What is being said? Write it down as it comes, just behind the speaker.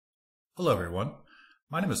Hello everyone,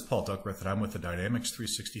 my name is Paul Duckworth and I'm with the Dynamics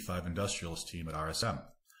 365 Industrials team at RSM.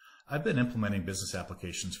 I've been implementing business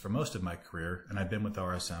applications for most of my career and I've been with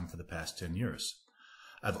RSM for the past 10 years.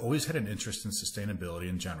 I've always had an interest in sustainability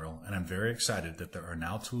in general and I'm very excited that there are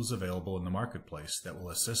now tools available in the marketplace that will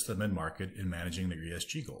assist the mid-market in managing their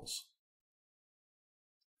ESG goals.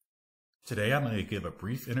 Today I'm going to give a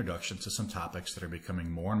brief introduction to some topics that are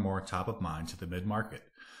becoming more and more top of mind to the mid-market,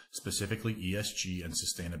 specifically ESG and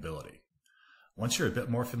sustainability. Once you're a bit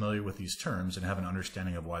more familiar with these terms and have an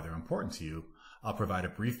understanding of why they're important to you, I'll provide a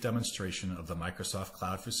brief demonstration of the Microsoft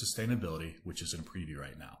Cloud for Sustainability, which is in preview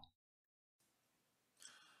right now.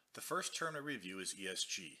 The first term to review is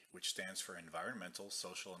ESG, which stands for Environmental,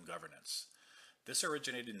 Social, and Governance. This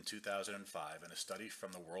originated in 2005 in a study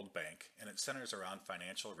from the World Bank, and it centers around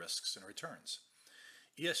financial risks and returns.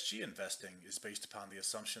 ESG investing is based upon the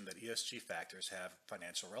assumption that ESG factors have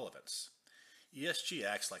financial relevance. ESG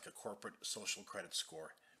acts like a corporate social credit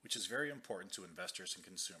score, which is very important to investors and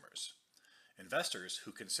consumers. Investors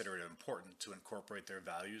who consider it important to incorporate their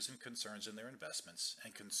values and concerns in their investments,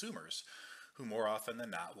 and consumers who more often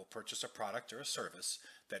than not will purchase a product or a service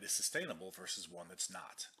that is sustainable versus one that's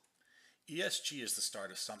not. ESG is the start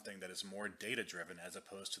of something that is more data-driven as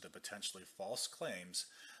opposed to the potentially false claims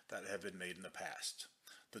that have been made in the past.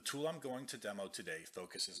 The tool I'm going to demo today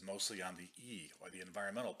focuses mostly on the E, or the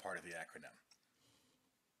environmental part of the acronym.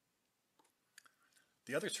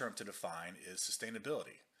 The other term to define is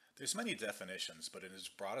sustainability. There's many definitions, but in its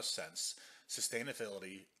broadest sense,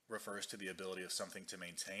 sustainability refers to the ability of something to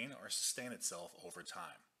maintain or sustain itself over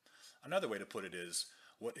time. Another way to put it is,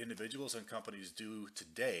 what individuals and companies do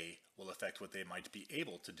today will affect what they might be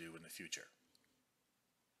able to do in the future.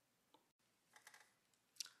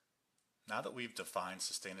 Now that we've defined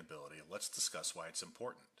sustainability, let's discuss why it's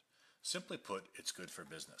important. Simply put, it's good for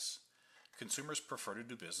business. Consumers prefer to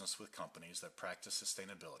do business with companies that practice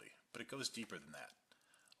sustainability, but it goes deeper than that.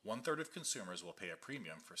 1/3 of consumers will pay a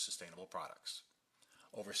premium for sustainable products.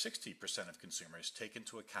 Over 60% of consumers take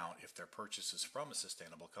into account if their purchase is from a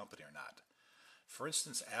sustainable company or not. For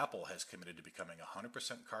instance, Apple has committed to becoming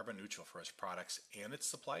 100% carbon neutral for its products and its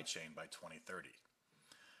supply chain by 2030.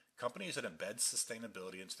 Companies that embed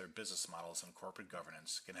sustainability into their business models and corporate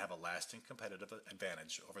governance can have a lasting competitive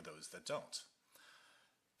advantage over those that don't.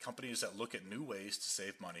 Companies that look at new ways to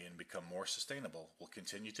save money and become more sustainable will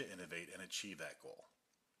continue to innovate and achieve that goal.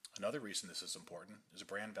 Another reason this is important is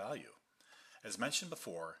brand value. As mentioned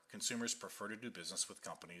before, consumers prefer to do business with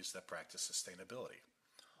companies that practice sustainability.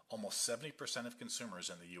 Almost 70% of consumers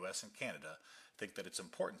in the US and Canada think that it's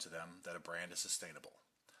important to them that a brand is sustainable.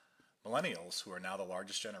 Millennials, who are now the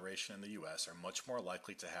largest generation in the US, are much more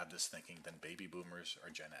likely to have this thinking than baby boomers or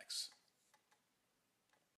Gen X.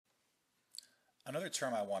 Another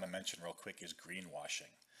term I want to mention real quick is greenwashing.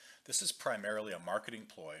 This is primarily a marketing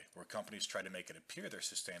ploy where companies try to make it appear they're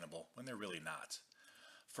sustainable when they're really not.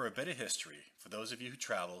 For a bit of history, for those of you who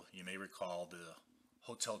travel, you may recall the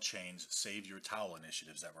hotel chains' Save Your Towel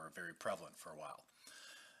initiatives that were very prevalent for a while.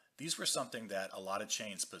 These were something that a lot of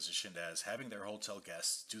chains positioned as having their hotel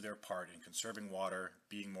guests do their part in conserving water,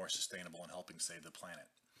 being more sustainable, and helping save the planet.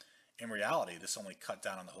 In reality, this only cut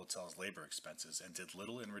down on the hotel's labor expenses and did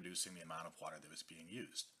little in reducing the amount of water that was being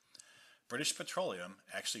used. British Petroleum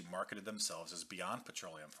actually marketed themselves as Beyond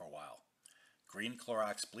Petroleum for a while. Green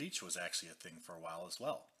Clorox bleach was actually a thing for a while as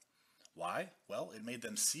well. Why? Well, it made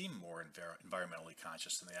them seem more environmentally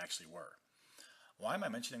conscious than they actually were. Why am I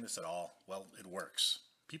mentioning this at all? Well, it works.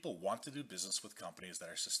 People want to do business with companies that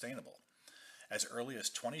are sustainable. As early as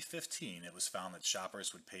 2015, it was found that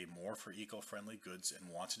shoppers would pay more for eco-friendly goods and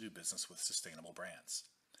want to do business with sustainable brands.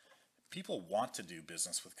 People want to do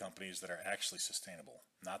business with companies that are actually sustainable,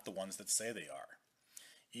 not the ones that say they are.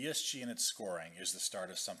 ESG and its scoring is the start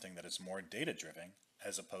of something that is more data-driven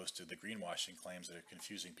as opposed to the greenwashing claims that are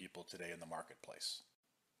confusing people today in the marketplace.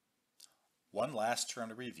 One last term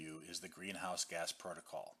to review is the greenhouse gas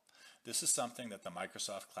protocol. This is something that the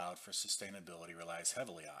Microsoft Cloud for Sustainability relies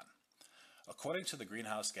heavily on. According to the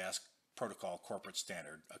Greenhouse Gas Protocol corporate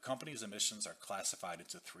standard, a company's emissions are classified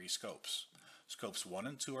into 3 scopes. Scopes 1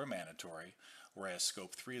 and 2 are mandatory, whereas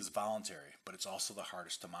Scope 3 is voluntary, but it's also the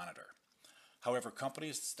hardest to monitor. However,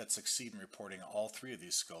 companies that succeed in reporting all 3 of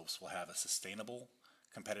these scopes will have a sustainable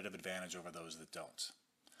competitive advantage over those that don't.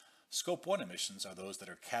 Scope 1 emissions are those that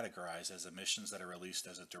are categorized as emissions that are released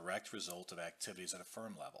as a direct result of activities at a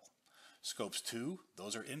firm level. Scopes 2,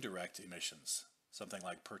 those are indirect emissions, something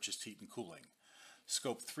like purchased heat and cooling.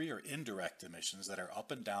 Scope 3 are indirect emissions that are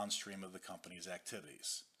up and downstream of the company's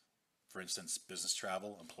activities. For instance, business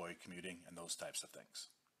travel, employee commuting, and those types of things.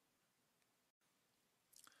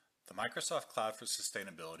 The Microsoft Cloud for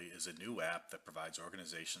Sustainability is a new app that provides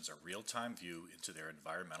organizations a real-time view into their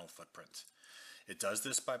environmental footprint. It does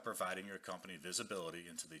this by providing your company visibility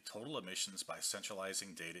into the total emissions by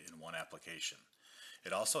centralizing data in one application.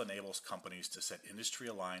 It also enables companies to set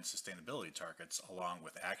industry-aligned sustainability targets along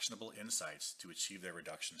with actionable insights to achieve their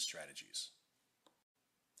reduction strategies.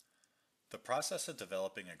 The process of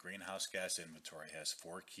developing a greenhouse gas inventory has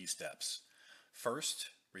 4 key steps. First,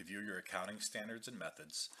 review your accounting standards and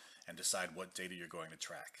methods and decide what data you're going to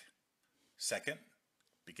track. Second,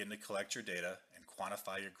 begin to collect your data and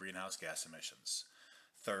quantify your greenhouse gas emissions.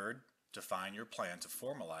 Third, define your plan to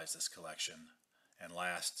formalize this collection. And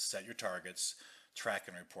last, set your targets, track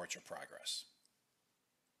and report your progress.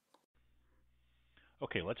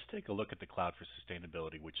 Okay, let's take a look at the Cloud for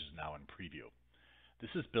Sustainability, which is now in preview.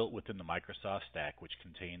 This is built within the Microsoft stack, which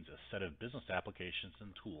contains a set of business applications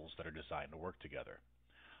and tools that are designed to work together.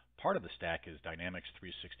 Part of the stack is Dynamics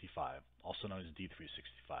 365, also known as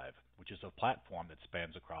D365, which is a platform that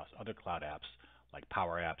spans across other cloud apps like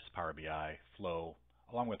Power Apps, Power BI, Flow,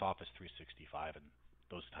 along with Office 365 and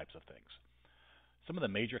those types of things. Some of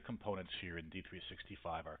the major components here in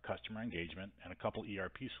D365 are customer engagement and a couple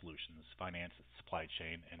ERP solutions, Finance, Supply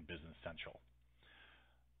Chain, and Business Central.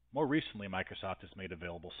 More recently, Microsoft has made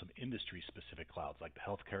available some industry-specific clouds like the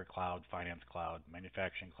Healthcare Cloud, Finance Cloud,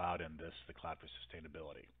 Manufacturing Cloud, and the Cloud for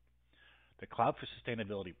Sustainability. The Cloud for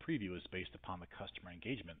Sustainability preview is based upon the customer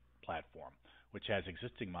engagement platform, which has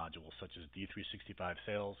existing modules such as D365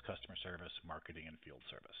 Sales, Customer Service, Marketing, and Field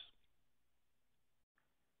Service.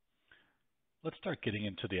 Let's start getting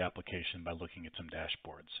into the application by looking at some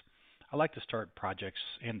dashboards. I like to start projects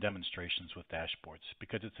and demonstrations with dashboards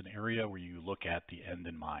because it's an area where you look at the end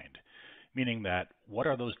in mind, meaning that what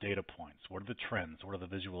are those data points, what are the trends, what are the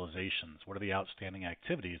visualizations, what are the outstanding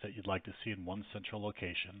activities that you'd like to see in one central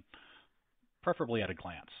location, preferably at a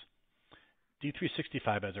glance.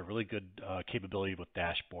 D365 has a really good capability with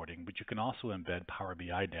dashboarding, but you can also embed Power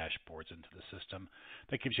BI dashboards into the system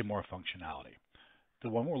that gives you more functionality.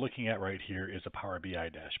 The one we're looking at right here is a Power BI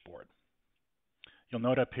dashboard. You'll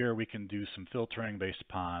note up here we can do some filtering based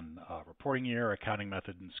upon reporting year, accounting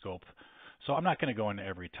method, and scope. So I'm not going to go into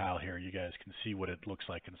every tile here. You guys can see what it looks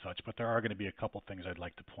like and such, but there are going to be a couple things I'd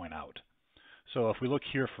like to point out. So if we look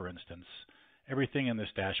here, for instance, everything in this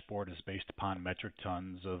dashboard is based upon metric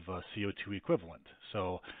tons of CO2 equivalent.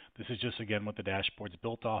 So this is just, again, what the dashboard's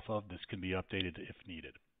built off of. This can be updated if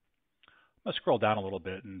needed. Let's scroll down a little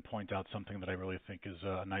bit and point out something that I really think is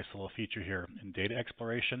a nice little feature here in data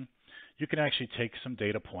exploration. You can actually take some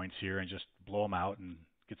data points here and just blow them out and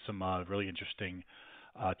get some really interesting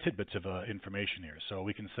tidbits of information here. So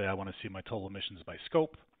we can say I want to see my total emissions by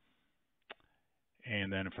scope.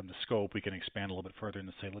 And then from the scope, we can expand a little bit further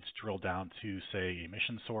and say, let's drill down to, say,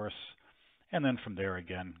 emission source. And then from there,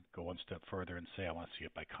 again, go one step further and say I want to see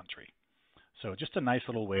it by country. So just a nice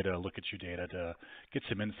little way to look at your data to get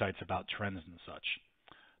some insights about trends and such.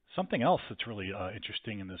 Something else that's really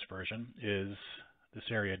interesting in this version is this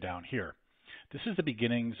area down here. This is the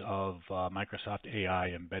beginnings of Microsoft AI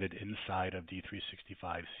embedded inside of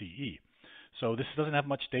D365 CE. So this doesn't have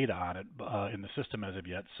much data on it in the system as of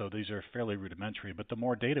yet, so these are fairly rudimentary, but the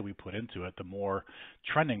more data we put into it, the more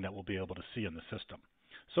trending that we'll be able to see in the system.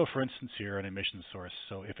 So for instance here, an emission source,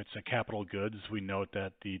 so if it's a capital goods, we note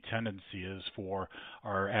that the tendency is for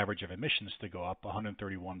our average of emissions to go up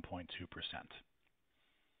 131.2%.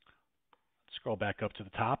 Scroll back up to the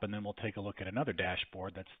top and then we'll take a look at another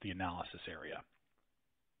dashboard, that's the analysis area.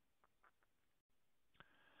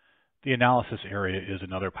 The analysis area is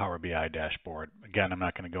another Power BI dashboard. Again, I'm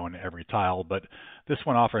not going to go into every tile, but this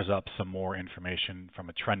one offers up some more information from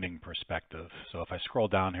a trending perspective. So if I scroll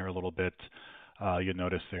down here a little bit, you'll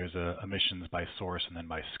notice there's emissions by source and then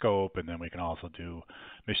by scope, and then we can also do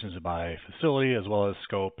emissions by facility as well as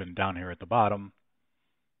scope, and down here at the bottom,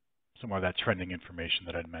 some more of that trending information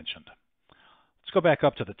that I'd mentioned. Let's go back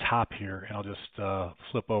up to the top here, and I'll just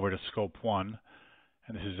flip over to Scope 1,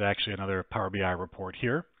 and this is actually another Power BI report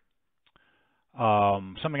here.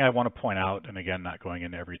 Something I want to point out, and again, not going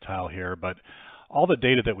into every tile here, but all the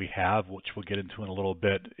data that we have, which we'll get into in a little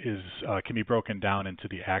bit, can be broken down into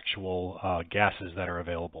the actual gases that are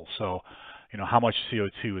available. So, how much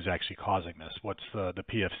CO2 is actually causing this? What's the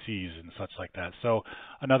PFCs and such like that? So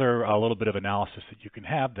another little bit of analysis that you can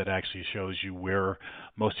have that actually shows you where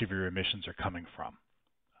most of your emissions are coming from.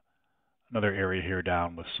 Another area here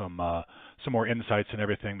down with some more insights and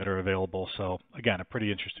everything that are available. So again, a pretty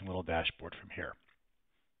interesting little dashboard from here.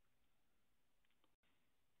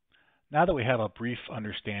 Now that we have a brief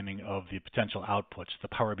understanding of the potential outputs, the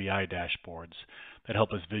Power BI dashboards that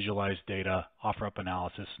help us visualize data, offer up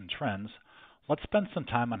analysis and trends, Let's spend some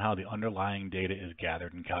time on how the underlying data is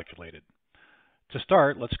gathered and calculated. To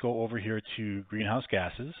start, let's go over here to greenhouse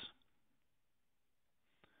gases.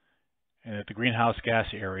 And at the greenhouse gas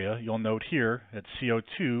area, you'll note here that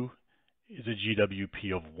CO2 is a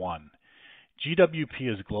GWP of 1.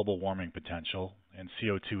 GWP is global warming potential, and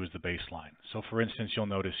CO2 is the baseline. So for instance, you'll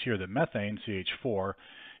notice here that methane, CH4,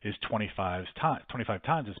 is 25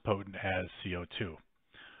 times as potent as CO2.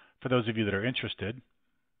 For those of you that are interested,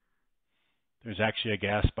 there's actually a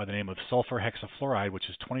gas by the name of sulfur hexafluoride, which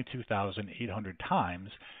is 22,800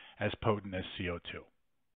 times as potent as CO2.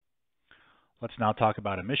 Let's now talk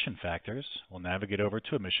about emission factors. We'll navigate over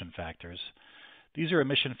to emission factors. These are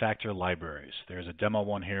emission factor libraries. There's a demo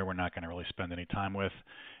one here we're not going to really spend any time with,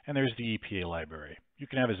 and there's the EPA library. You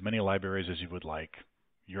can have as many libraries as you would like.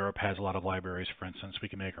 Europe has a lot of libraries, for instance. We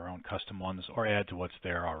can make our own custom ones or add to what's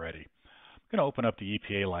there already. I'm going to open up the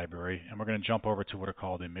EPA library, and we're going to jump over to what are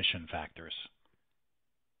called emission factors.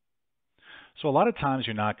 So a lot of times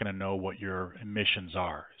you're not going to know what your emissions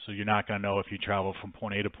are. So you're not going to know if you travel from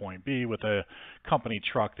point A to point B with a company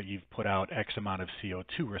truck that you've put out X amount of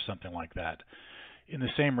CO2 or something like that. In the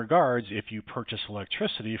same regards, if you purchase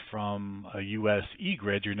electricity from a US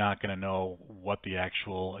e-grid, you're not going to know what the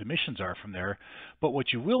actual emissions are from there. But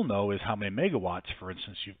what you will know is how many megawatts, for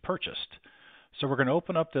instance, you've purchased. So we're going to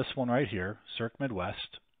open up this one right here, CERC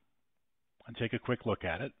Midwest, and take a quick look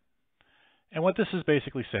at it. And what this is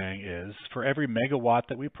basically saying is for every megawatt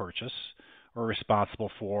that we purchase, we're responsible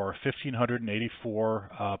for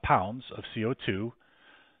 1,584 pounds of CO2,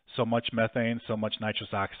 so much methane, so much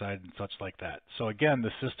nitrous oxide, and such like that. So again,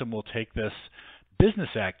 the system will take this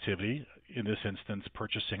business activity, in this instance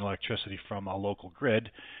purchasing electricity from a local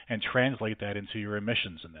grid, and translate that into your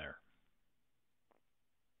emissions in there.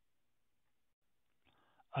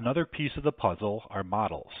 Another piece of the puzzle are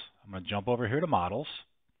models. I'm going to jump over here to models,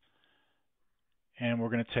 and we're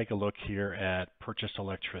going to take a look here at purchased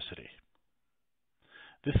electricity.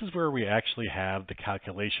 This is where we actually have the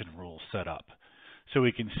calculation rules set up. So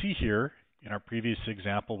we can see here in our previous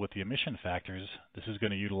example with the emission factors, this is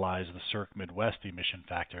going to utilize the CERC Midwest emission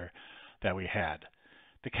factor that we had.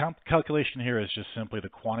 The calculation here is just simply the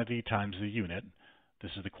quantity times the unit.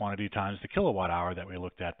 This is the quantity times the kilowatt hour that we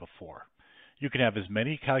looked at before. You can have as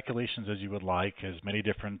many calculations as you would like, as many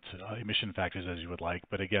different emission factors as you would like,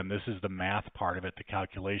 but again, this is the math part of it, the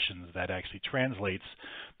calculations that actually translates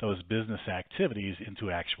those business activities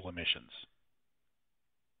into actual emissions.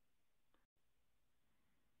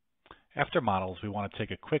 After models, we want to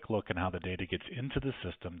take a quick look at how the data gets into the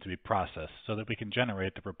system to be processed so that we can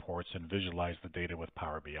generate the reports and visualize the data with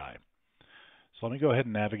Power BI. So let me go ahead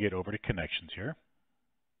and navigate over to connections here.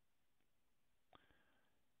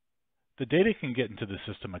 The data can get into the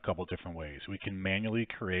system a couple different ways. We can manually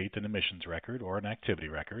create an emissions record or an activity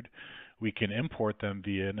record. We can import them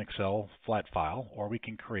via an Excel flat file, or we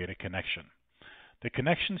can create a connection. The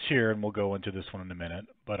connections here, and we'll go into this one in a minute,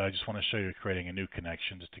 but I just want to show you creating a new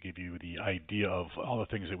connection just to give you the idea of all the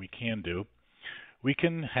things that we can do. We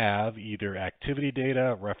can have either activity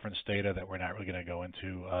data, reference data that we're not really going to go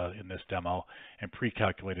into in this demo, and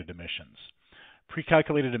pre-calculated emissions.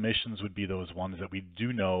 Pre-calculated emissions would be those ones that we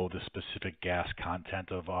do know the specific gas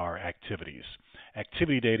content of our activities.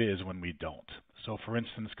 Activity data is when we don't. So for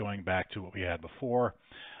instance, going back to what we had before,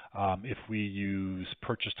 if we use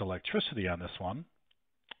purchased electricity on this one,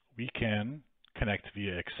 we can connect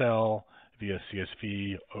via Excel, via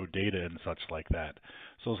CSV, OData, and such like that.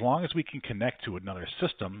 So as long as we can connect to another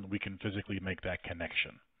system, we can physically make that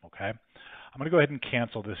connection, okay? I'm going to go ahead and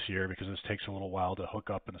cancel this here because this takes a little while to hook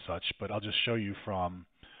up and such, but I'll just show you from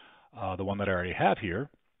the one that I already have here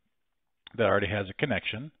that already has a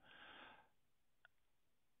connection.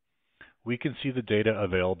 We can see the data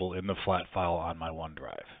available in the flat file on my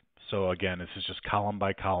OneDrive. So again, this is just column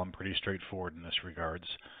by column, pretty straightforward in this regards.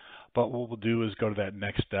 But what we'll do is go to that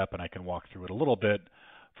next step and I can walk through it a little bit.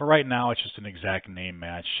 For right now, it's just an exact name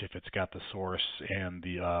match. If it's got the source and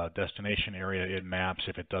the destination area, it maps.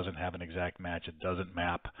 If it doesn't have an exact match, it doesn't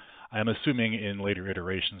map. I'm assuming in later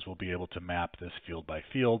iterations, we'll be able to map this field by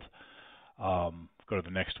field. Go to the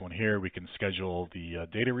next one here. We can schedule the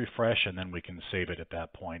data refresh, and then we can save it at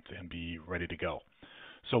that point and be ready to go.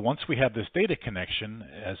 So once we have this data connection,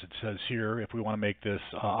 as it says here, if we want to make this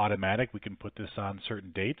automatic, we can put this on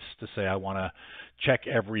certain dates to say I want to check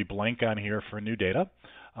every blank on here for new data.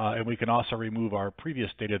 And we can also remove our previous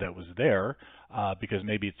data that was there because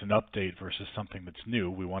maybe it's an update versus something that's new.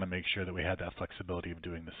 We want to make sure that we have that flexibility of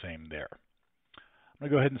doing the same there. I'm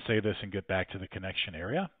going to go ahead and save this and get back to the connection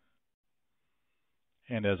area.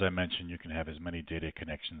 And as I mentioned, you can have as many data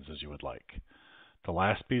connections as you would like. The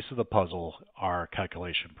last piece of the puzzle are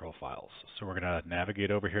calculation profiles. So we're going to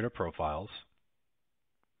navigate over here to Profiles,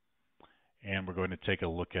 and we're going to take a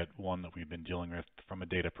look at one that we've been dealing with from a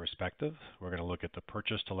data perspective. We're going to look at the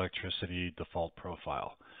purchased electricity default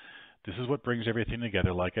profile. This is what brings everything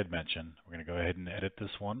together, like I'd mentioned. We're going to go ahead and edit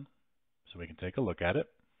this one so we can take a look at it.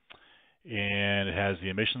 And it has the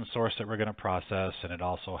emission source that we're going to process, and it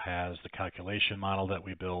also has the calculation model that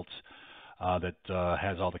we built that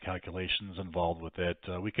has all the calculations involved with it.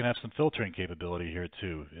 We can have some filtering capability here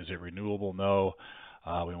too. Is it renewable? No.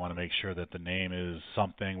 We want to make sure that the name is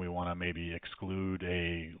something. We want to maybe exclude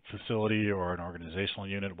a facility or an organizational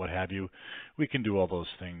unit, what have you. We can do all those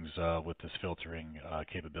things with this filtering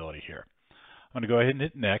capability here. I'm going to go ahead and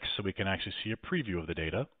hit Next so we can actually see a preview of the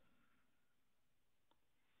data.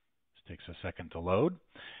 This takes a second to load.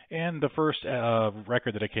 And the first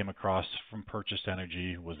record that I came across from purchased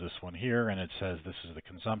energy was this one here, and it says this is the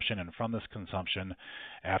consumption, and from this consumption,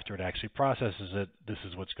 after it actually processes it, this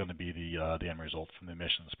is what's going to be the end result from the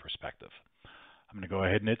emissions perspective. I'm going to go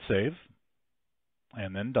ahead and hit Save,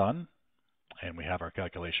 and then Done, and we have our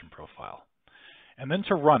calculation profile. And then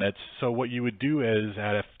to run it, so what you would do is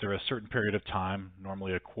after a certain period of time,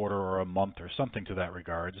 normally a quarter or a month or something to that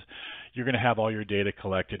regards, you're going to have all your data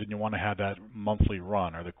collected, and you want to have that monthly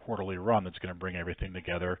run or the quarterly run that's going to bring everything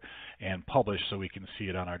together and publish so we can see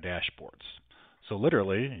it on our dashboards. So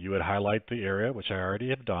literally, you would highlight the area, which I already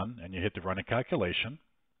have done, and you hit the Run a Calculation.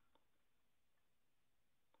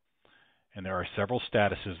 And there are several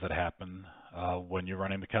statuses that happen when you're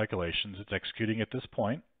running the calculations. It's executing at this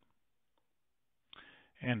point.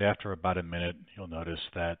 And after about a minute, you'll notice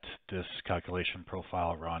that this calculation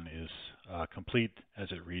profile run is complete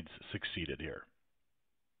as it reads succeeded here.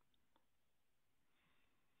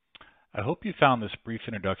 I hope you found this brief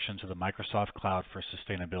introduction to the Microsoft Cloud for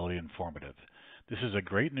Sustainability informative. This is a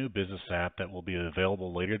great new business app that will be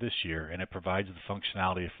available later this year, and it provides the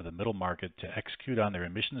functionality for the middle market to execute on their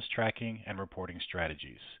emissions tracking and reporting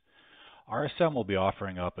strategies. RSM will be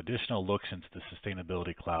offering up additional looks into the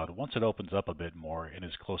Sustainability Cloud once it opens up a bit more and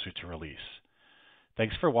is closer to release.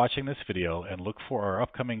 Thanks for watching this video, and look for our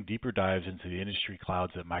upcoming deeper dives into the industry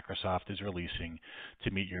clouds that Microsoft is releasing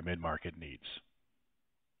to meet your mid-market needs.